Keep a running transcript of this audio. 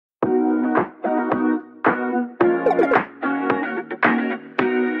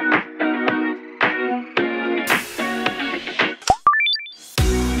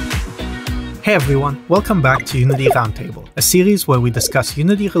Hey everyone, welcome back to Unity Roundtable, a series where we discuss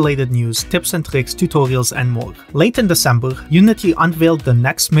Unity-related news, tips and tricks, tutorials, and more. Late in December, Unity unveiled the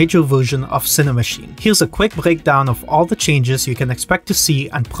next major version of Cinemachine. Here's a quick breakdown of all the changes you can expect to see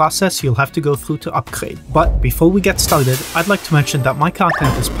and process you'll have to go through to upgrade. But before we get started, I'd like to mention that my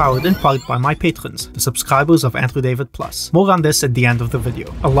content is powered in part by my patrons, the subscribers of Andrew David Plus. More on this at the end of the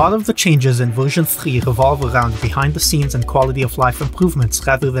video. A lot of the changes in version 3 revolve around behind the scenes and quality of life improvements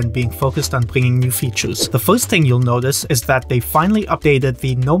rather than being focused on bringing new features. The first thing you'll notice is that they finally updated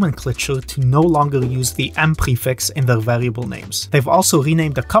the nomenclature to no longer use the M prefix in their variable names. They've also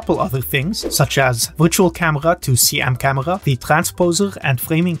renamed a couple other things, such as virtual camera to CM camera, the transposer and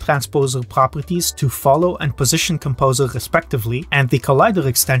framing transposer properties to follow and position composer respectively, and the collider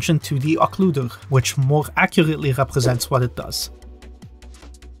extension to the occluder, which more accurately represents what it does.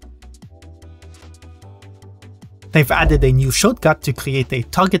 They've added a new shortcut to create a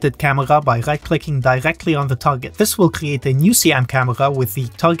targeted camera by right-clicking directly on the target. This will create a new CM camera with the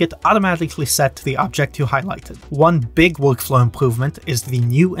target automatically set to the object you highlighted. One big workflow improvement is the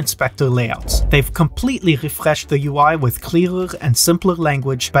new inspector layouts. They've completely refreshed the UI with clearer and simpler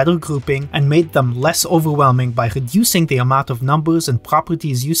language, better grouping, and made them less overwhelming by reducing the amount of numbers and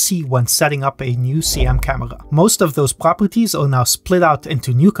properties you see when setting up a new CM camera. Most of those properties are now split out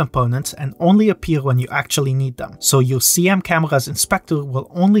into new components and only appear when you actually need them. So your CM camera's inspector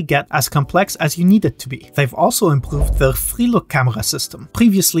will only get as complex as you need it to be. They've also improved their free look camera system.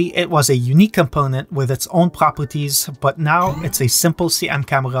 Previously, it was a unique component with its own properties, but now it's a simple CM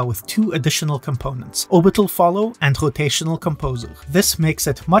camera with two additional components, orbital follow and rotational composer. This makes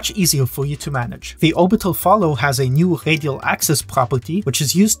it much easier for you to manage. The orbital follow has a new radial axis property, which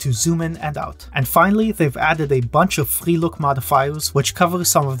is used to zoom in and out. And finally, they've added a bunch of free look modifiers, which cover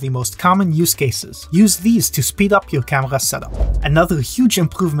some of the most common use cases. Use these to speed up your camera setup. Another huge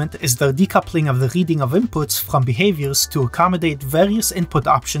improvement is the decoupling of the reading of inputs from behaviors to accommodate various input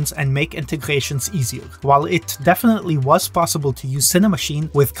options and make integrations easier. While it definitely was possible to use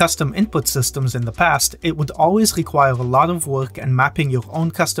Cinemachine with custom input systems in the past, it would always require a lot of work and mapping your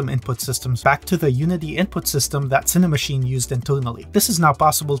own custom input systems back to the Unity input system that Cinemachine used internally. This is now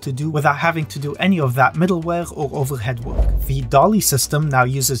possible to do without having to do any of that middleware or overhead work. The Dolly system now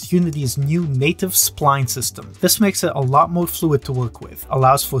uses Unity's new native spline system. This makes it a lot more fluid to work with,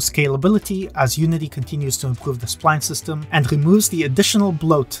 allows for scalability as Unity continues to improve the spline system, and removes the additional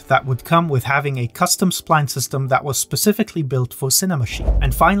bloat that would come with having a custom spline system that was specifically built for Cinemachine.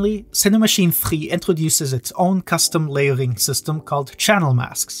 And finally, Cinemachine 3 introduces its own custom layering system called channel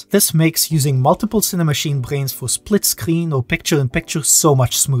masks. This makes using multiple Cinemachine brains for split screen or picture-in-picture so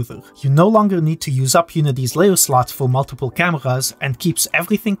much smoother. You no longer need to use up Unity's layer slots for multiple cameras and keeps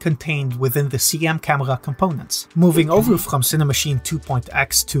everything contained within the CM camera components. Moving over from Cinemachine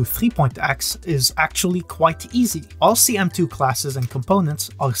 2.x to 3.x is actually quite easy. All CM2 classes and components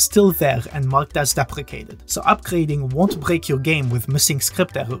are still there and marked as deprecated, so upgrading won't break your game with missing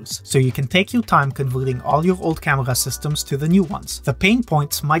script errors, so you can take your time converting all your old camera systems to the new ones. The pain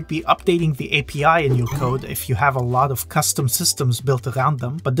points might be updating the API in your code if you have a lot of custom systems built around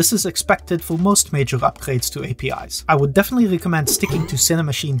them, but this is expected for most major upgrades to APIs. I would definitely recommend sticking to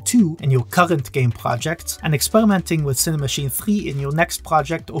Cinemachine 2 in your current game projects and experimenting with Cinemachine 3 in your next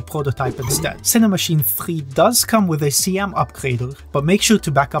project or prototype instead. Cinemachine 3 does come with a CM upgrader, but make sure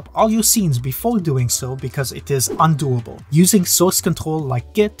to back up all your scenes before doing so because it is undoable. Using source control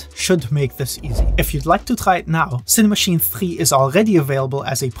like Git should make this easy. If you'd like to try it now, Cinemachine 3 is already available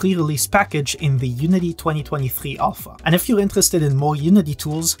as a pre-release package in the Unity 2023 Alpha. And if you're interested in more Unity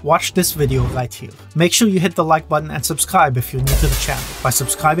tools, watch this video right here. Make sure you hit the like button and subscribe if you're new to the channel. By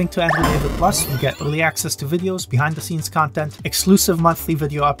subscribing to Andrew David Plus, you get early access to videos, behind the scenes content, exclusive monthly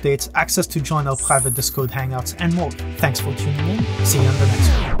video updates, access to join our private Discord hangouts, and more. Thanks for tuning in. See you on the next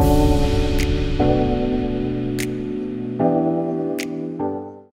one.